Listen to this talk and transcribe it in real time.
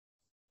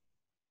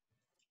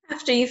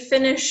After you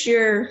finish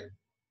your,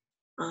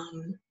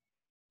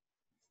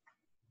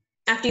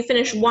 after you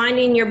finish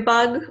winding your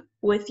bug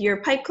with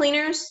your pipe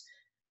cleaners,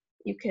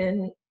 you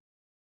can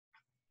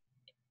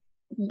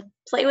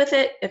play with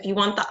it. If you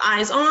want the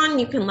eyes on,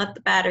 you can let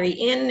the battery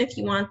in. If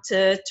you want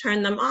to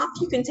turn them off,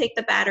 you can take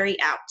the battery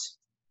out.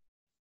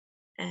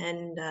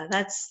 And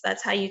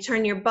that's how you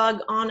turn your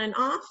bug on and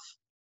off.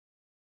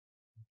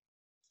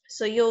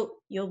 So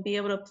you'll be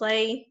able to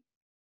play,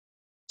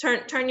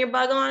 turn your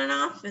bug on and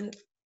off. And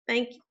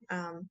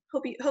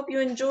hope you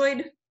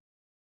enjoyed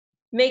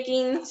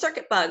making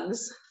circuit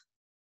bugs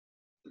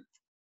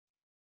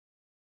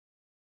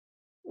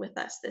with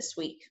us this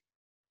week.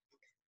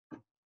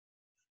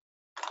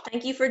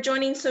 Thank you for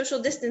joining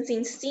Social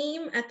Distancing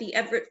STEAM at the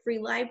Everett Free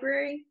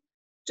Library.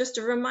 Just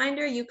a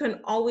reminder, you can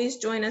always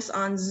join us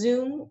on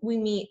Zoom. We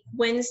meet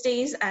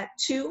Wednesdays at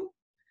 2,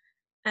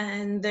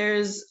 and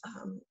there's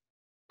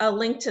a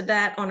link to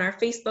that on our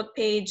Facebook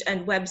page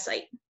and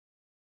website.